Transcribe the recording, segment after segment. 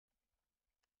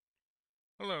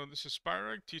Hello, this is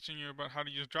spiregg teaching you about how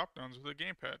to use dropdowns with a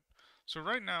gamepad. So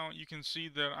right now you can see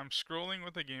that I'm scrolling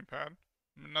with a gamepad.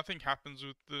 Nothing happens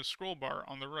with the scroll bar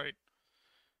on the right.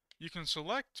 You can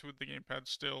select with the gamepad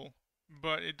still,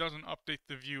 but it doesn't update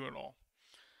the view at all.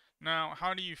 Now,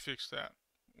 how do you fix that?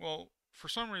 Well, for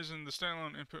some reason the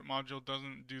standalone input module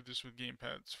doesn't do this with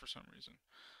gamepads for some reason.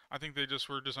 I think they just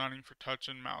were designing for touch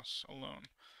and mouse alone.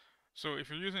 So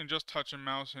if you're using just touch and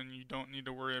mouse and you don't need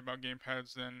to worry about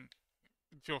gamepads, then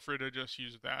feel free to just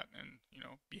use that and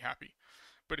be happy.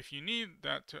 But if you need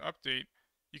that to update,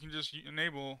 you can just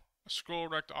enable a scroll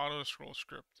rect auto scroll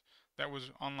script that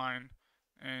was online,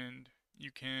 and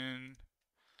you can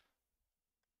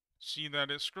see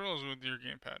that it scrolls with your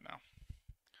gamepad now.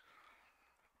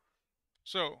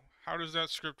 So how does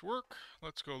that script work?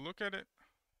 Let's go look at it.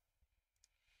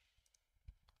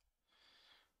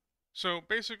 So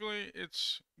basically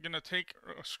it's gonna take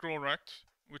a scroll rect,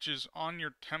 which is on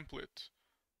your template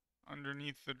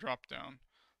underneath the dropdown.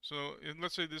 So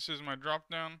let's say this is my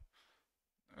dropdown.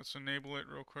 Let's enable it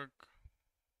real quick.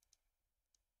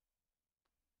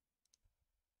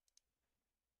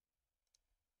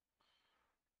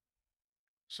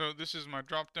 So this is my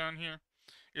drop down here.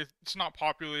 It's not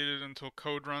populated until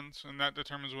code runs, and that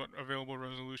determines what available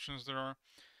resolutions there are.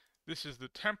 This is the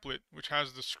template, which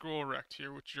has the scroll rect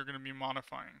here, which you're going to be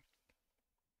modifying.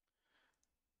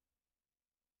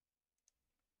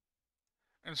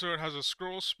 And so it has a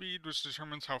scroll speed, which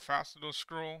determines how fast it'll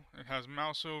scroll. It has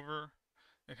mouse over.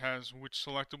 It has which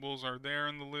selectables are there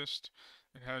in the list.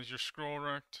 It has your scroll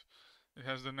rect. It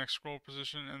has the next scroll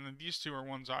position, and then these two are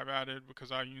ones I've added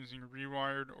because I'm using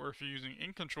rewired, or if you're using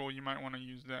in control, you might want to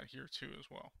use that here too as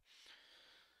well.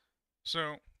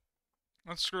 So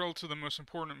let's scroll to the most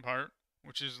important part,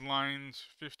 which is lines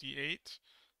 58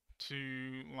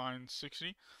 to line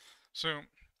 60. So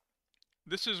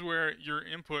this is where your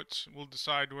inputs will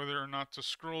decide whether or not to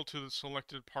scroll to the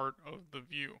selected part of the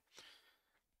view.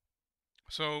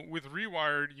 So with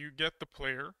rewired, you get the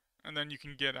player, and then you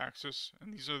can get axis,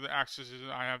 and these are the axes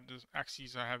I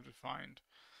have defined.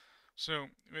 So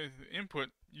with input,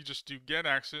 you just do get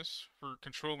axis for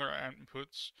controller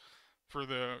inputs for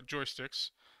the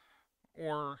joysticks,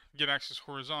 or get axis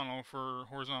horizontal for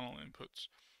horizontal inputs.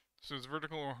 So it's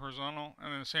vertical or horizontal,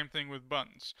 and then the same thing with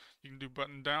buttons. You can do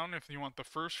button down if you want the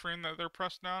first frame that they're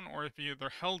pressed down, or if they're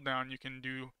held down, you can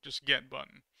do just get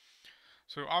button.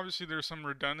 So obviously there's some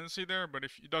redundancy there, but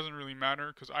it doesn't really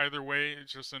matter because either way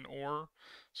it's just an or.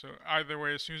 So either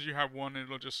way, as soon as you have one,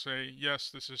 it'll just say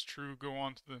yes, this is true. Go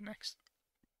on to the next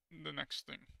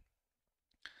thing.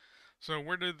 So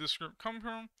where did this script come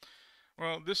from?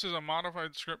 Well, this is a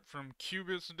modified script from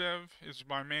Qubits Dev. It's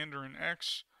by Mandarin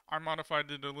X. I modified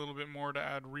it a little bit more to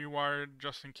add rewired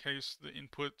just in case the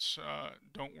inputs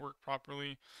don't work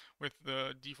properly with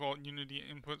the default Unity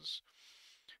inputs.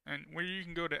 And where you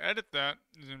can go to edit that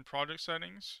is in Project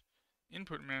Settings,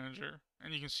 Input Manager,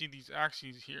 and you can see these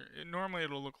axes here. Normally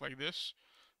it'll look like this,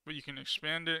 but you can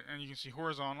expand it and you can see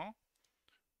horizontal.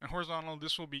 And horizontal,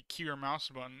 this will be key or mouse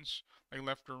buttons, like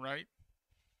left or right.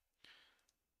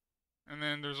 And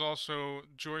then there's also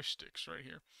joysticks right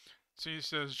here. See, it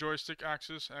says joystick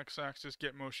axis, x-axis,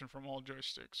 get motion from all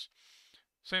joysticks.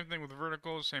 Same thing with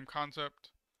verticals, same concept.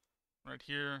 Right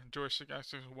here, joystick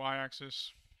axis,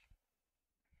 y-axis.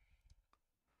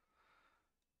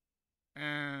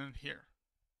 And here,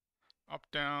 up,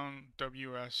 down,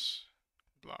 ws,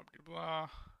 blah, blah, blah,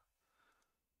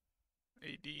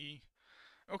 ad.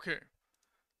 Okay,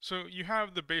 so you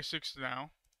have the basics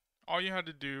now. All you had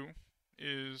to do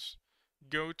is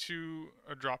go to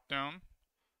a drop down.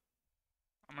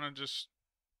 I'm going to just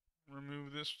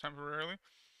remove this temporarily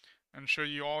and show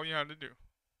you all you had to do.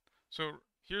 So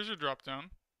here's your drop down.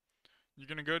 You're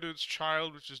going to go to its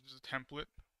child, which is the template.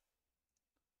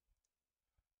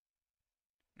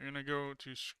 You're going to go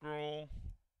to scroll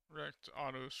rect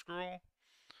auto scroll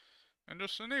and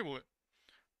just enable it.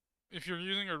 If you're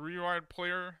using a rewired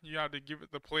player, you have to give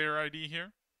it the player ID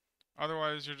here.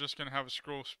 Otherwise, you're just going to have a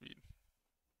scroll speed.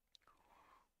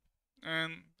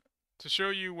 And to show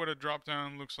you what a drop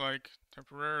down looks like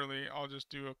temporarily, I'll just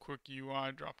do a quick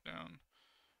UI drop down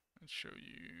and show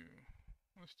you.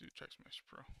 Let's do TextMesh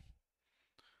Pro.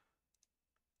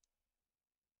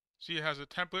 See, it has a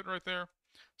template right there.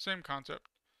 Same concept.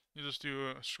 You just do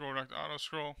a scroll rect auto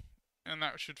scroll, and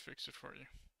that should fix it for you.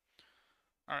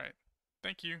 Alright,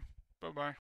 thank you. Bye bye.